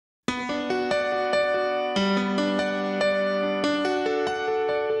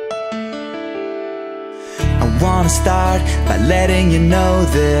wanna start by letting you know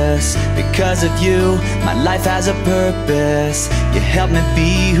this. Because of you, my life has a purpose. You help me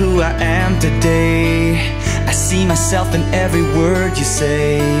be who I am today. I see myself in every word you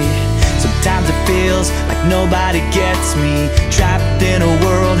say. Sometimes it feels like nobody gets me, trapped in a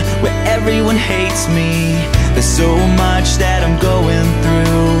world where everyone hates me. There's so much that I'm going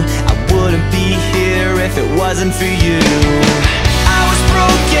through. I wouldn't be here if it wasn't for you. I was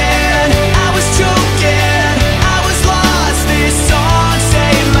broken, I was choking, I was lost, this song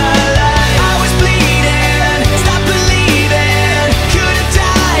saved my life. I was bleeding, stopped believing, could have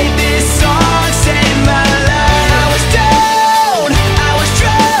died, this song saved my life. I was down, I was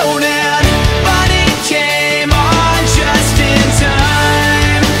drowning, but it came on just in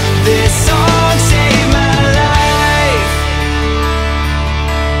time. This song saved my life.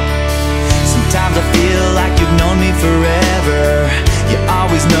 Sometimes I feel like you've known me forever. You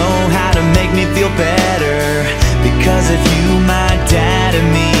always know how to make me feel better. Because of you, my dad and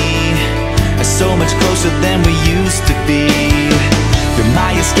me are so much closer than we used to be. You're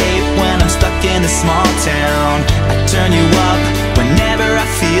my escape when I'm stuck in a small town. I turn you up whenever I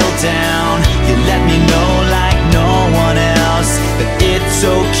feel down. You let me know like no one else that it's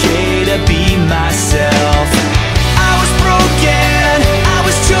okay to be myself. I was broken, I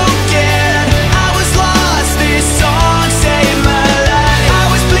was choking, I was lost, this song saved my life. I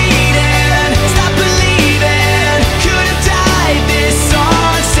was bleeding, stopped believing, could have died, this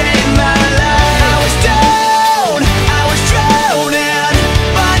song saved my life. I was down, I was drowning,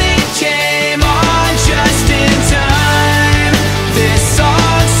 but it came on just in time. This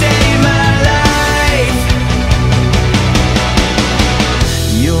song saved my life.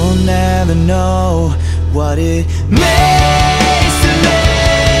 You'll never know what it means to me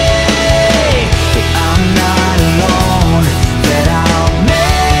that I'm not alone, that I'll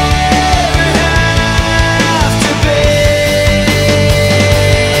never have to be.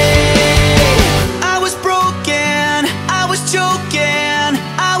 I was broken, I was choking,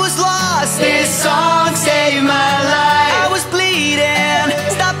 I was lost, this song saved my life. I was bleeding,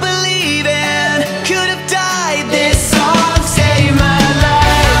 stopped believing, could have died, this song saved my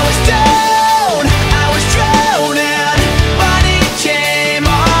life. I was down, I was drowning, but it came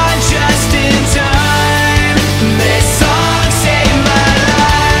on just in time. This song saved my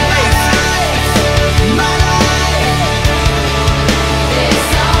life. My life. This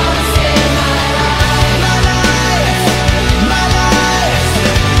song saved my life. My life. My life.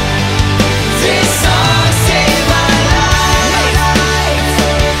 This song saved my life.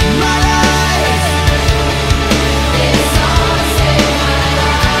 My life. This song saved my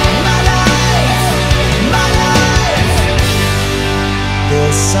life. My life. My life.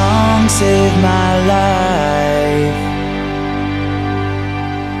 This song saved my